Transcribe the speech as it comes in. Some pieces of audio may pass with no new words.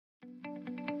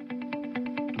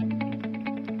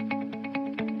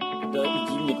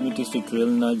Easy mathematics tutorial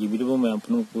ना गिबिरबो ma'am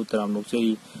पुनोकु तराम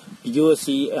नोक्सरी video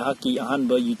असि अहाकी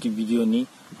अहानबा YouTube video नि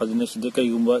अदुना सिदा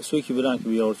करिगुंबा सोइखिबरा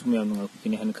कि यावरसु मैम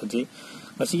नंगाकुनि हन खजे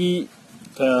असिगी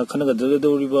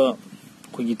खनगदगदौरिबा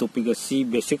खोगी टॉपिक असि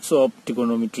बेसिक्स ऑफ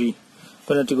ट्रिगोनोमेट्री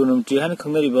पना ट्रिगोनोमेट्री हन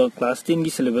खंगरिबा क्लास 10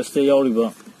 की सिलेबस ते यावरिबा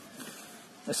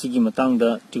असिगी मतंगदा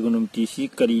ट्रिगोनोमेट्री सि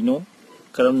करिनो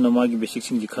करम नमागी बेसिक्स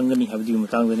सिंग खंगनी हाबदी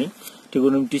मतंगदनी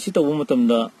ट्रिगोनोमेट्री सि तबो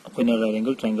मतमदा अखोइना राइट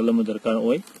एंगल ट्रायंगल अमा दरकार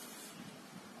ओय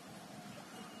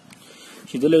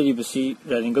सिदा लेरिबसि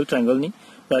राइट एंगल ट्रायंगल नि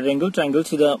राइट एंगल ट्रायंगल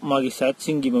सिदा मागी साइड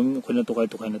सिंग गी ममिंग अखोइना तोखाय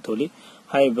तोखायना थोली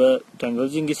हाइबा ट्रायंगल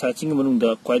सिंग गी साइड सिंग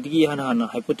मनुंगदा क्वाइदगी हाना हाना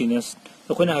हाइपोटेनस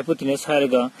अखोइना हाइपोटेनस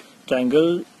हायरगा ट्रायंगल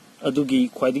अदुगी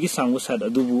क्वाइदगी सांगो साइड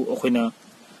अदुबु अखोइना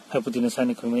हाइपोटेनस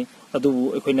हाने खंगनै अदुबु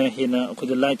अखोइना हेना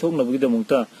अखोइदा लाइन थोकनबगी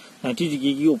दमुक्ता 90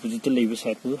 डिग्री की ऑपोजिट लेबे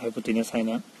साइड बु हाइपोटेनस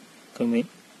हाइना खंगनै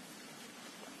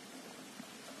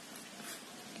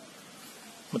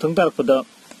मथंग तारपदा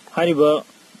हारिबा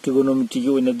ट्रिगोनोमेट्री की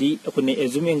ओइनदी अखोइने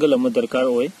एज्यूम एंगल अमा दरकार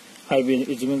ओय हाइबे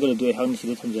एज्यूम एंगल अदु हांनि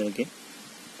सिदा थमजरगे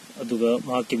अदुगा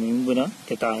माकी मिंगबना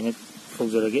थीटा हाइना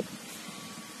थौजरगे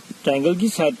ट्रायंगल की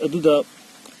side अदुदा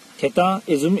theta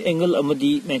assume angle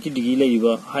अमदी 90 degree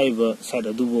लेरिबा हाइबा side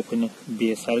अदुबो अखोइना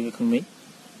base हारगा खंगनै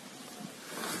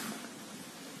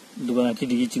दुगा 90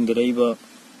 डिग्री चिंगदराइबा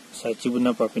साइड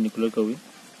चिबुना परपेंडिकुलर कवि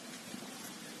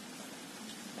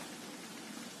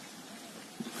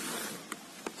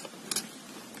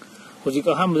होजिक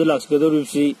अहमद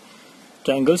लाक्सगदौरिबसि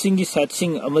ट्रायंगल सिंग की साइड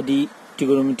सिंग अमदी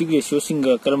ट्रिगोनोमेट्रिक रेशियो सिंग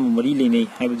करम मरी लेनै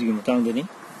हाइबदिगी मतंगदनी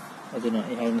अदुना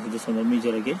ए हाइबन सिदा समरमी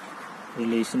जरगे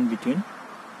relation between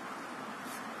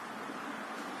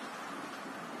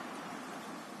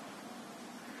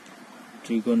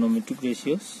trigonometric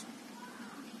ratios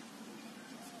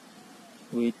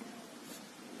with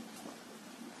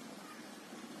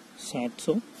sides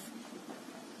of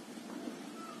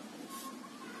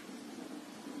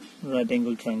right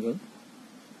angle triangle.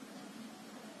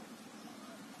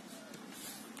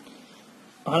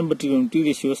 अहम trigonometric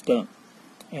ratios ता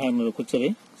अहम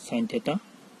रखुचरे sin theta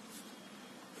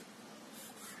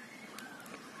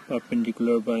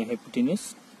perpendicular by hypotenuse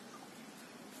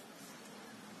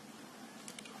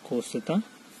cos theta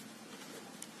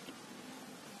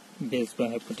base by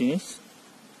hypotenuse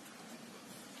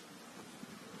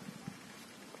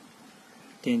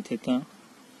tan theta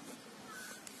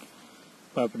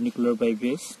perpendicular by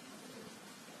base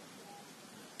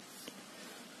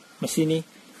मसीनी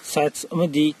sides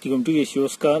अमदी trigonometric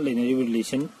ratios का linear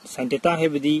relation sin theta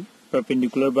हैबदी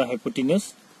perpendicular by hypotenuse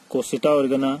cos theta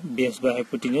organa base by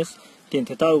hypotenuse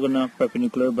tan theta organa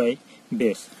perpendicular by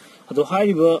base अदो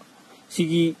हारिबा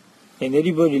सिगी linear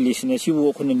relation असिबो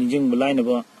अखोना निजंग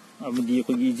लाइनबा अमदी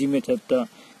अखोगी easy method ता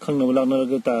खंगनब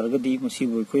लानरगा तारगदी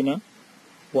मसिबो अखोइना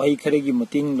वाही खरेगी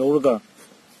मतिंग लौरगा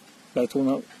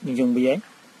लाइथोना निजंग बयाय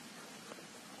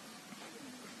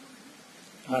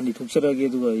हानि थुक्सरगे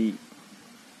दुगा ई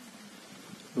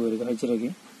लोरगा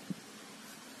हाइचरगे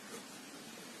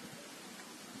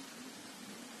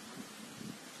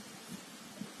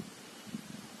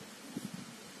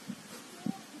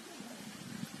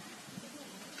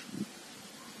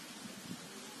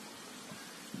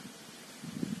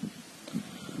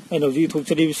and of the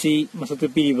Thuksaribsi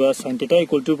Masatapiba, sin theta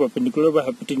equal to perpendicular by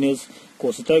hypotenuse,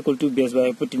 cos theta equal to base by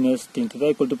hypotenuse, tan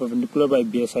theta equal to perpendicular by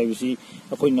base. IBC,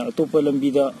 Akoina, Atopa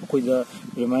Lambida, Akoida,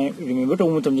 remember to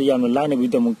Mutam Yam line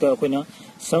with the Mukta Akoina.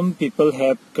 Some people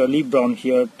have curly brown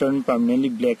hair turned permanently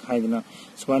black Haidana.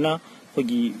 Swana,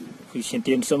 Hogi,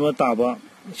 Sentian Summer Taba,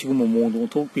 Shigumo,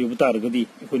 talk people Targadi,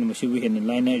 Akoina Masibu and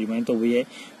line remind of way.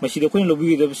 Masida Queen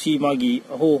Lobby of C Magi,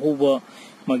 a whole hover,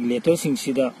 Magletter Sing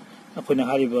Sida. अखोना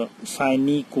हारिबा sin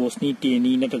नि cos नि tan नि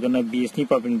नतगना base नि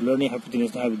perpendicular नि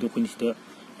hypotenuse हाबिदो खुनिसिदा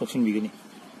option बिगनि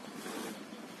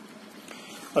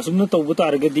असुमना तौबो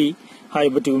तारगदी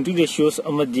हारिबा trigonometric ratios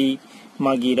अमदी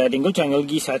मागी right angle triangle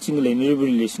की side सिंग linear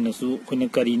relation असु खुना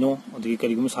करिनो अदि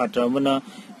करिगुम सात्रा मना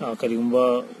करिगुम्बा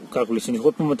कैलकुलेशन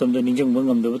होप मतम द निजंग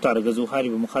बंगम द तारगजु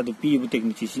हारिबा मखा द पीबु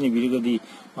टेक्निक सिने बिरगदी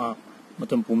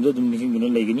मतम पुमद दुम निजंग दुना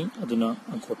लेगनी अदुना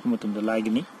अंकोप मतम द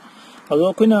लागनी अदो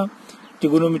अखोना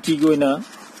ट्रिगोनोमेट्री की ओइना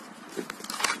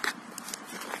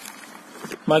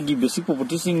मागी बेसिक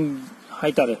प्रॉपर्टीज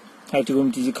हाई तारे हाई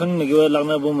ट्रिगोनोमेट्री जी खंगनगे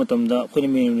लांगनाबो मतमदा अखोइना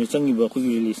मेन चंगिबा अखोगी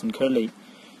रिलेशन खर लई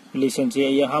रिलेशन से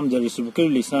या हम द रेसिप्रोकल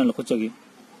रिलेशन न लखोचगे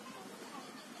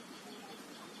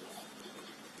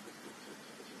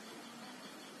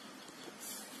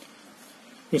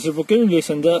reciprocal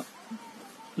relation the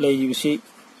लईबिसि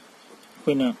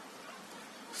अखोइना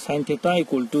sin theta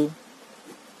equal to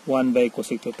 1 by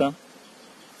cosec theta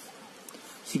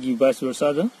Sigi vice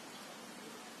versa the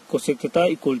cosec theta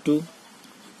equal to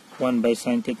 1 by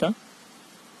sin theta.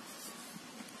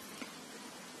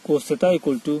 Cos theta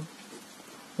equal to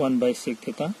 1 by sec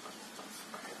theta.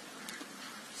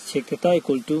 Sec theta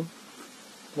equal to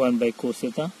 1 by cos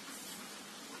theta.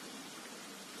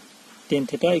 Tan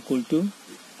theta equal to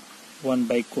 1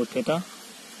 by cot theta.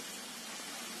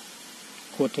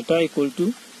 Cot theta equal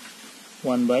to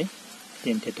 1 by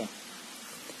tan theta.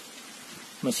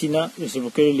 Masina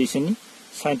reciprocal relation.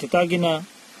 Sin theta gina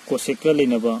cosec ka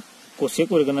lenaba cosec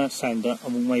organa sin da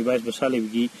amuk mai vice versa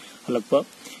lebigi halakpa.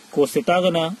 Cos theta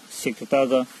gana sec theta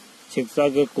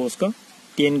ga cos ka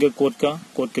tan ga cot ka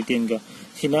tan ga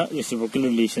sina reciprocal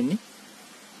relation ni.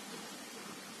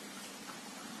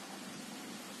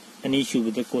 An issue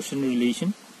with the quotient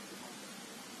relation.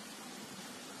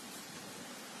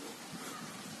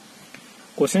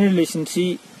 Quotient relation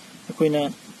si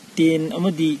akoina tan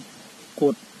amadi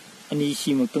cot ani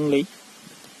si magtang lay.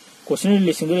 Quotient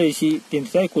relation da lay si tan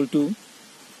theta equal to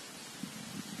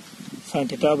sin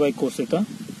theta by cos theta.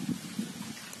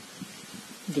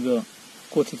 Diga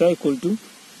cot theta equal to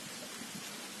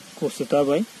cos theta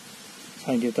by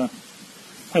sin theta.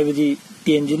 Haibadi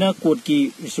tan jina cot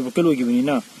ki reciprocal hogi bani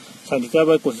na sin theta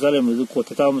by cos theta lemdu cot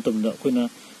theta matamda akoina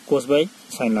cos by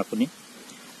sin lapani.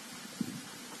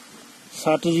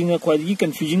 Satrajing quite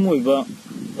confusing over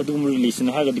adum relation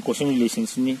hagadi quotient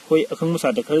relations ni hoi akhang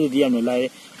sata khar di am lai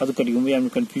adu kadigum yam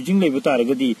confusing lei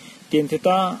butaragadi tan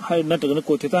theta hai natagana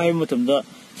cos theta hai matamda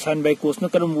sin by cos na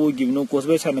karam wo givno cos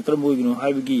by sin na karam wo givno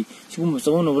haibigi sigum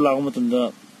sawon no la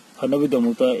matamda hanabi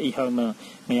damuta I hagna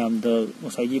mayam da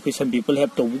masagi khoi some people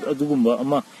have to adugumba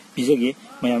ama pijage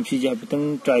mayam si ja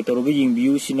bitang try toroga ying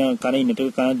view sina kanai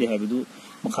natal kana de habidu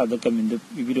makha da comment da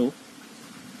bibiro.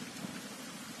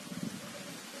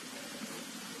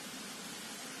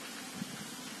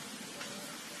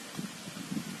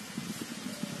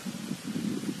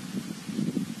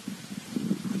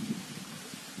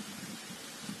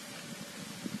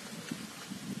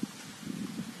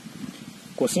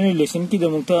 Quotient relation ki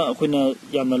damukta akoina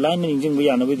yamna line ningjing ba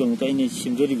yana ba damukta ini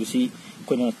simjari bisi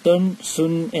akoina turn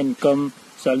soon and come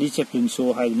Charlie Chaplin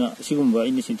show haina sigumba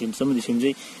ini sentence samadi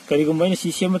simjai karigumba ini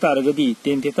sisema taragadi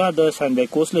tan theta da sin by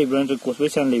cos lebra and cos by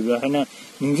sin lebra haina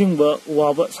ningjing ba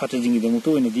waba satrajing damukta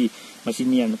oinadi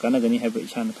masini yamna kana gani haiba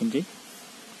isana khamjai.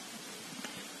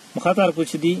 Makha tar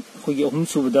puchidi khogi ahum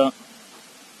subada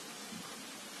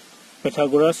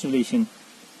Pythagoras relation.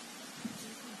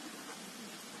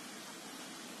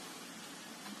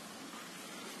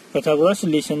 Pythagoras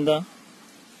relation da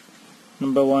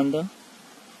number 1 da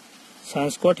sin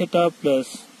square theta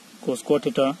plus cos square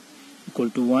theta equal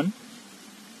to 1.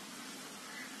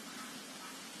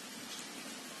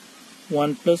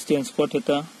 1 plus tan square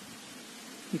theta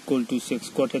equal to sec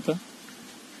square theta.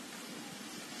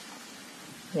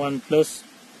 1 plus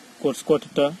cos square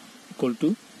theta equal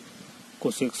to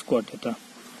cosec square theta.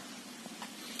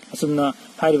 Asumna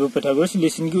hariba Pythagoras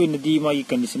relation gi oinadi magi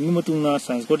condition gi matungna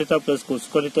sin square theta plus cos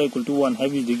square theta equal to 1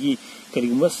 habi digi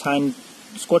karigumba sin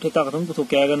square theta kathang puthok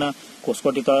kya gana cos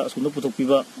square theta asumna puthok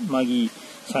piba magi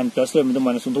sin plus le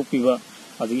minus puthok piba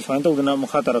adigi sin tawdana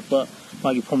makha tarakpa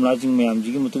magi formula jing mayam ji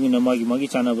gi matungina magi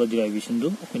chana ba derivation du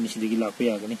akhoni sidigi lakpa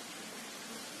yagani.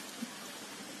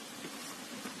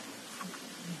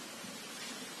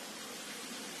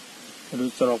 Adu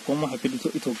charokoma happy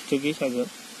ithok chegi saga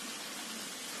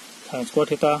sin square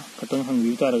theta katang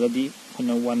hangbi taragadi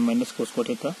khona 1 minus cos square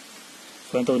theta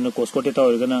so to na cos square theta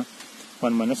organa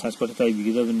 1 minus sin square theta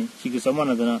bigidabani sigi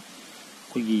samana dana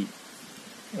khogi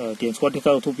tan square theta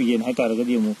to pigen hai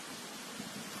taragadi mu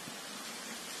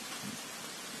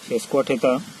sec square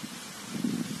theta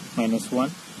minus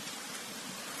 1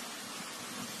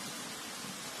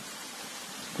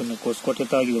 khona cos square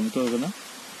theta gi dum to organa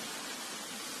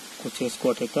cos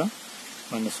square theta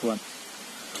minus 1.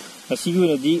 Asigi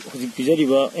oinadi hojik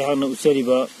pijariba ehana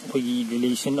usariba khogi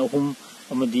relation ahum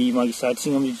amadi magi side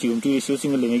sing amadi geometry ratio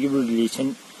sing lenagi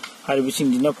relation hariba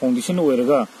sing dina foundation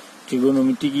oiraga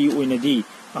trigonometry gi oinadi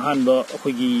ahanba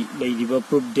khogi leidiba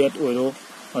proof that oiro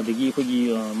adagi khogi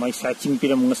mai side sing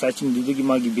piramnga side sing dugi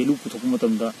magi value puthok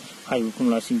matamda hariba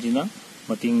kumla sing dina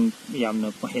mating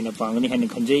yamna hena pangani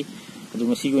hena khanjai adu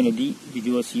ngasi oinadi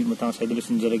video asi matang side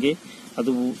lesson jarage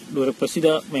adu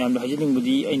lorakpasida mayamna hajining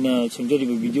budi aina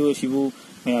semjariba video sibu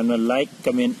mayamna like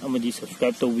comment amadi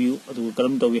subscribe tawbiu adu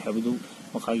karam tawi habadu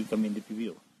makhagi comment de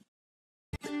pibiro.